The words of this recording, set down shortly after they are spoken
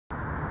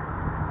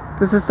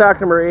This is stock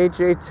number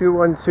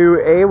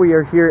 8J212A. We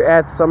are here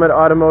at Summit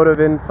Automotive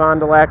in Fond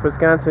du Lac,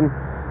 Wisconsin,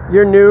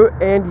 your new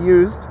and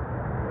used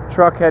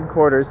truck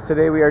headquarters.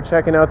 Today we are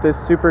checking out this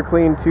super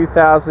clean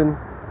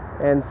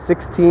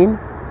 2016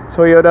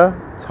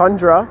 Toyota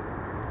Tundra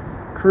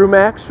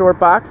Crewmax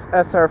Shortbox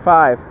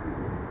SR5.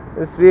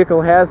 This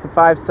vehicle has the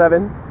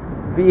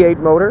 5.7 V8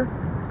 motor.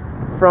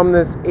 From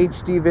this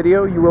HD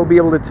video, you will be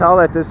able to tell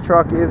that this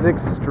truck is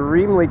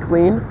extremely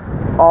clean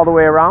all the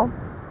way around.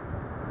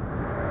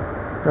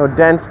 No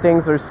dents,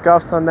 dings, or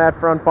scuffs on that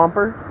front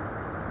bumper.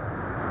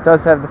 It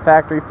does have the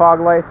factory fog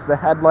lights. The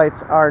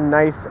headlights are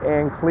nice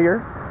and clear.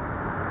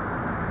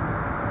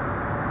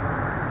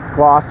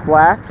 Gloss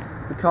black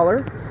is the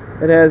color.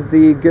 It has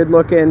the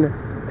good-looking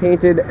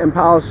painted and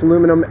polished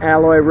aluminum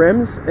alloy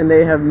rims, and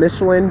they have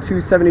Michelin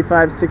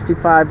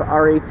 275/65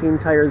 R18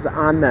 tires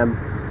on them.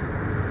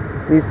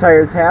 These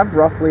tires have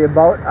roughly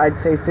about, I'd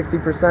say,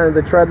 60% of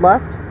the tread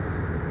left.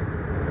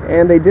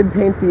 And they did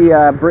paint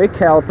the brake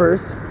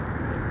calipers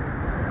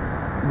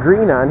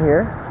green on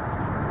here.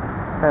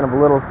 Kind of a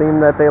little theme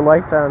that they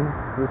liked on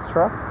this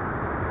truck,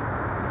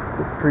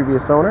 the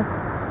previous owner.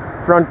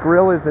 Front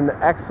grille is in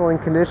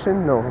excellent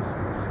condition. No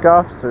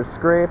scuffs or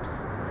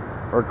scrapes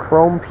or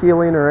chrome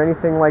peeling or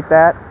anything like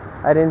that.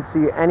 I didn't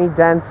see any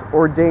dents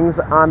or dings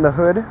on the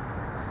hood.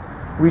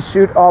 We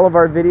shoot all of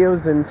our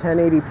videos in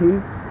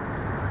 1080p.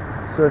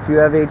 So if you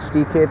have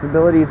HD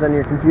capabilities on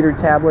your computer,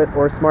 tablet,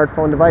 or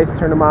smartphone device,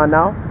 turn them on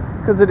now,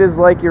 because it is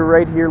like you're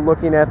right here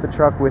looking at the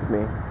truck with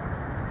me.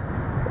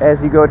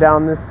 As you go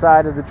down this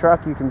side of the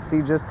truck, you can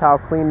see just how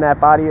clean that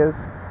body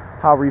is,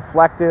 how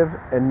reflective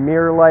and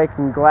mirror-like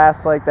and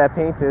glass-like that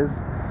paint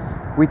is.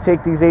 We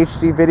take these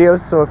HD videos,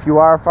 so if you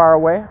are far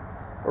away,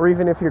 or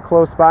even if you're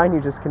close by and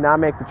you just cannot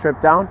make the trip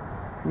down,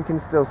 you can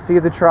still see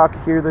the truck,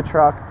 hear the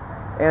truck,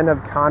 and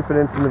have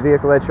confidence in the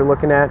vehicle that you're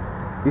looking at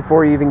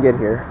before you even get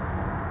here.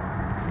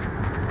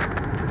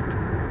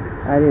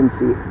 I didn't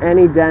see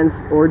any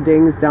dents or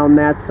dings down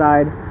that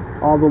side.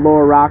 All the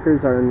lower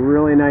rockers are in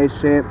really nice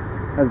shape.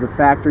 Has the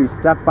factory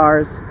step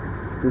bars.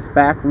 This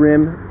back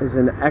rim is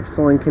in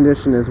excellent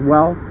condition as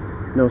well.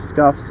 No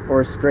scuffs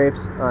or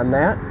scrapes on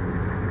that.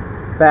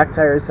 Back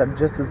tires have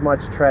just as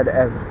much tread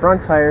as the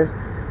front tires.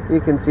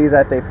 You can see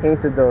that they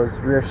painted those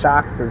rear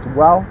shocks as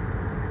well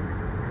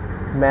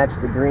to match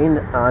the green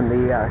on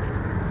the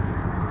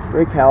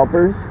brake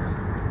calipers.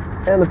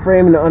 And the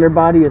frame and the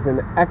underbody is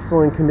in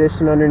excellent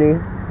condition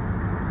underneath.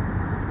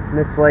 And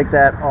it's like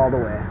that all the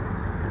way.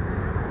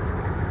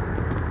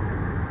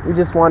 We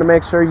just want to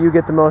make sure you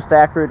get the most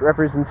accurate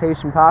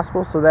representation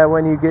possible so that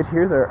when you get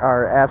here there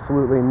are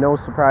absolutely no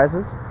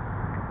surprises.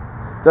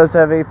 It does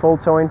have a full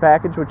towing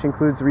package, which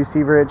includes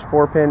receiver hitch,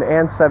 4-pin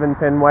and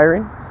 7-pin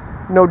wiring.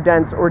 No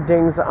dents or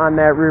dings on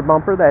that rear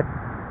bumper. That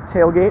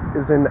tailgate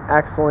is in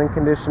excellent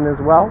condition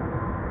as well.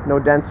 No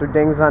dents or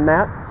dings on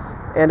that.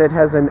 And it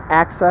has an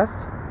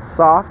Access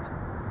soft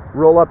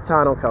roll-up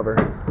tonneau cover.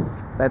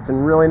 That's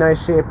in really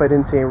nice shape. I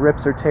didn't see any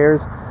rips or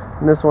tears.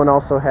 And this one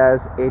also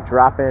has a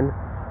drop-in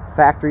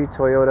factory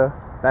Toyota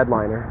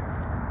Bedliner.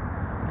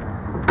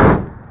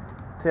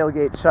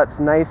 Tailgate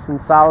shuts nice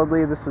and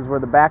solidly. This is where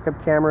the backup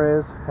camera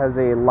is. Has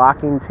a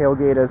locking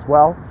tailgate as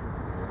well.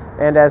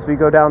 And as we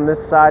go down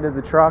this side of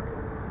the truck,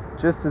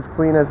 just as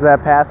clean as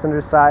that passenger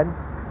side.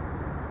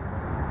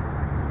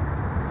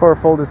 For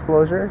full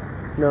disclosure,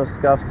 no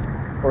scuffs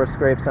or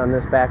scrapes on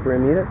this back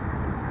rim either.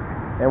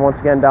 And once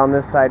again, down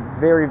this side,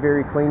 very,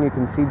 very clean. You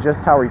can see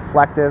just how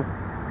reflective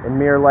and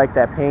mirror-like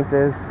that paint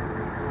is.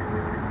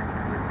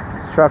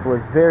 This truck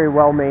was very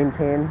well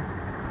maintained.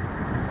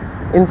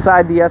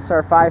 Inside, the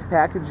SR5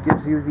 package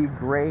gives you the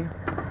gray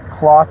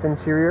cloth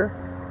interior.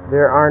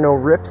 There are no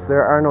rips,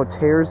 there are no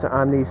tears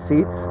on these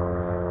seats.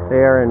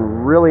 They are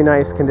in really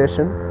nice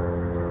condition.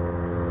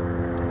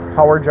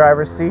 Power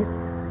driver's seat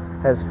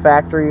has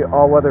factory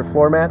all-weather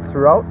floor mats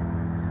throughout.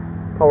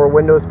 Power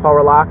windows,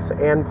 power locks,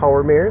 and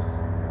power mirrors.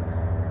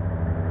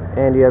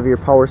 And you have your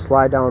power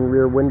slide down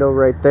rear window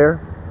right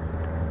there.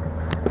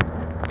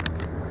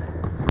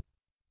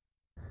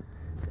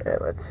 And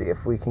let's see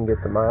if we can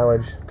get the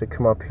mileage to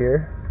come up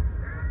here.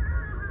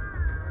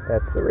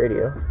 That's the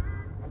radio.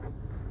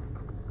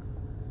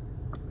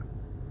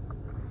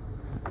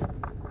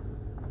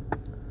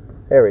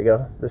 There we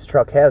go. This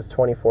truck has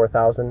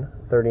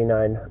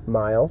 24,039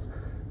 miles.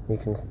 You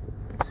can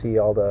see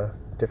all the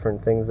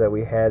different things that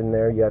we had in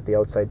there. You got the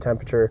outside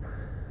temperature,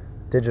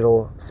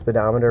 digital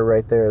speedometer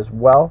right there as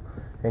well,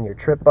 and your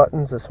trip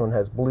buttons. This one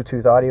has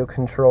Bluetooth audio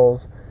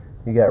controls.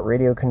 You got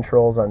radio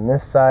controls on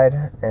this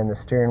side, and the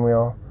steering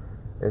wheel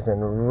is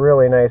in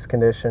really nice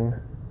condition.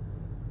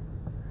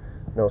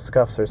 No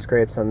scuffs or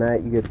scrapes on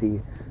that. You get the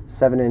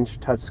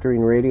 7-inch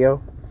touchscreen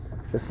radio.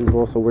 This is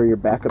also where your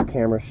backup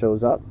camera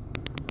shows up.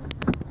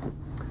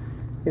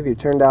 If you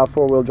turn dial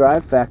 4-wheel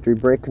drive, factory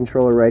brake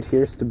controller right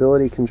here,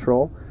 stability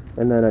control,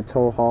 and then a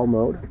tow haul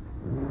mode.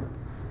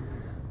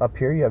 Up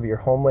here you have your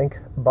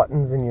Homelink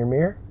buttons in your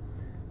mirror,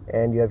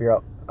 and you have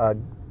your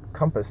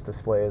compass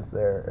display is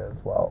there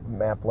as well.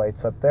 Map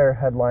lights up there.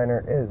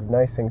 Headliner is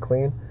nice and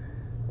clean.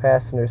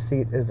 Passenger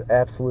seat is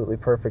absolutely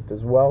perfect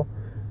as well.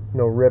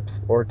 No rips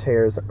or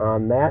tears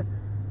on that.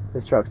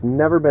 This truck's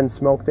never been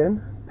smoked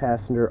in.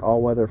 Passenger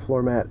all-weather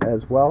floor mat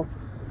as well.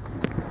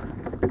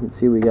 You can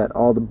see we got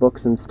all the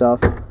books and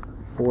stuff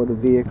for the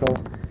vehicle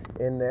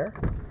in there.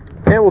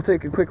 And we'll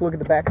take a quick look at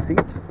the back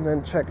seats and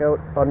then check out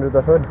under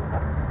the hood.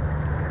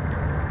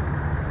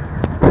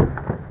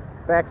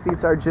 Back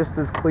seats are just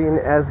as clean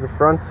as the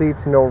front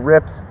seats. No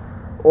rips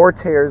or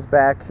tears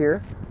back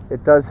here.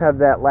 It does have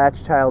that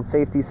latch child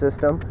safety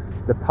system,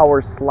 the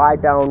power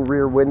slide down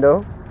rear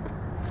window.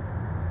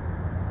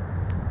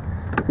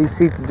 These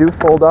seats do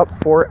fold up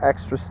for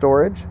extra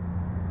storage.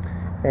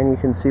 And you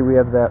can see we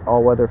have that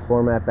all-weather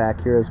floor mat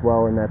back here as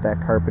well, and that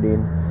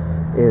carpeting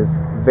is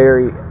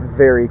very,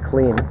 very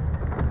clean.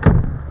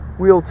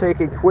 We'll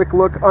take a quick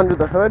look under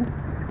the hood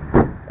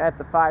at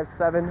the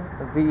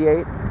 5.7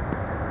 V8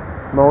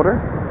 motor.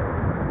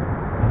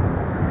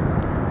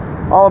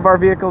 All of our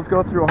vehicles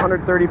go through a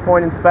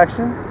 130-point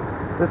inspection.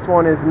 This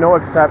one is no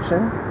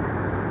exception.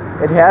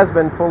 It has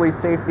been fully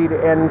safetied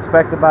and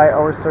inspected by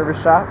our service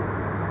shop.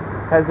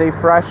 Has a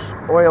fresh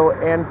oil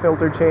and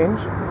filter change.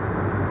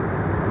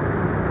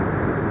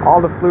 All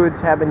the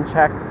fluids have been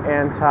checked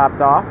and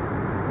topped off.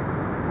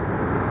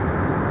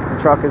 The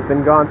truck has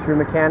been gone through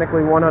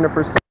mechanically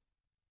 100%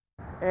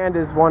 and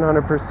is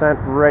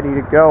 100% ready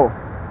to go.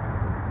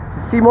 To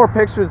see more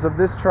pictures of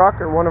this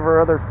truck or one of our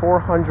other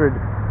 400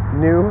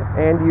 new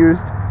and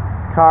used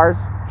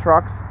cars,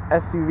 trucks,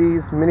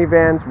 SUVs,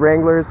 minivans,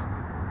 Wranglers,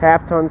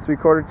 half tons,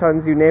 3/4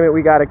 tons, you name it,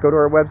 we got it. Go to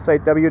our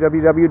website,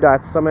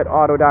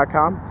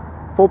 www.summitauto.com.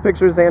 Full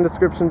pictures and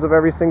descriptions of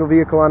every single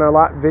vehicle on our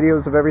lot,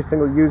 videos of every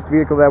single used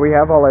vehicle that we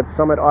have, all at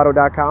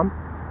summitauto.com.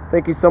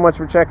 Thank you so much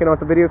for checking out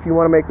the video. If you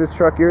want to make this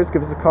truck yours,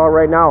 give us a call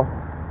right now.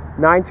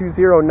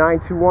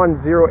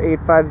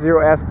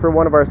 920-921-0850. Ask for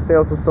one of our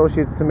sales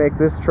associates to make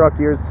this truck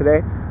yours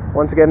today.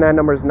 Once again, that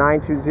number is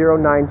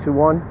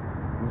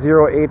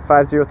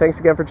 920-921-0850. Thanks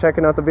again for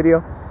checking out the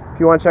video. If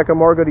you want to check out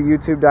more, go to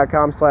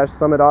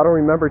youtube.com/summitauto.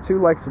 Remember to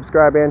like,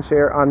 subscribe, and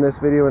share on this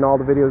video and all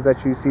the videos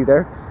that you see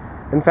there.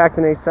 In fact,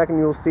 in a second,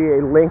 you will see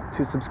a link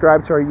to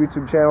subscribe to our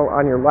YouTube channel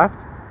on your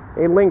left,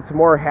 a link to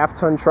more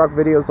half-ton truck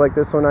videos like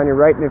this one on your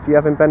right, and if you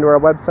haven't been to our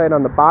website,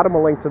 on the bottom,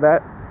 a link to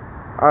that,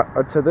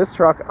 to this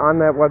truck on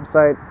that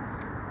website.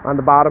 On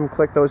the bottom,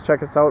 click those,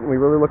 check us out, and we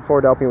really look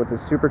forward to helping you with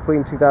this super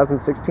clean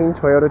 2016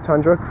 Toyota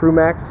Tundra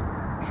Crewmax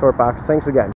Shortbox. Thanks again.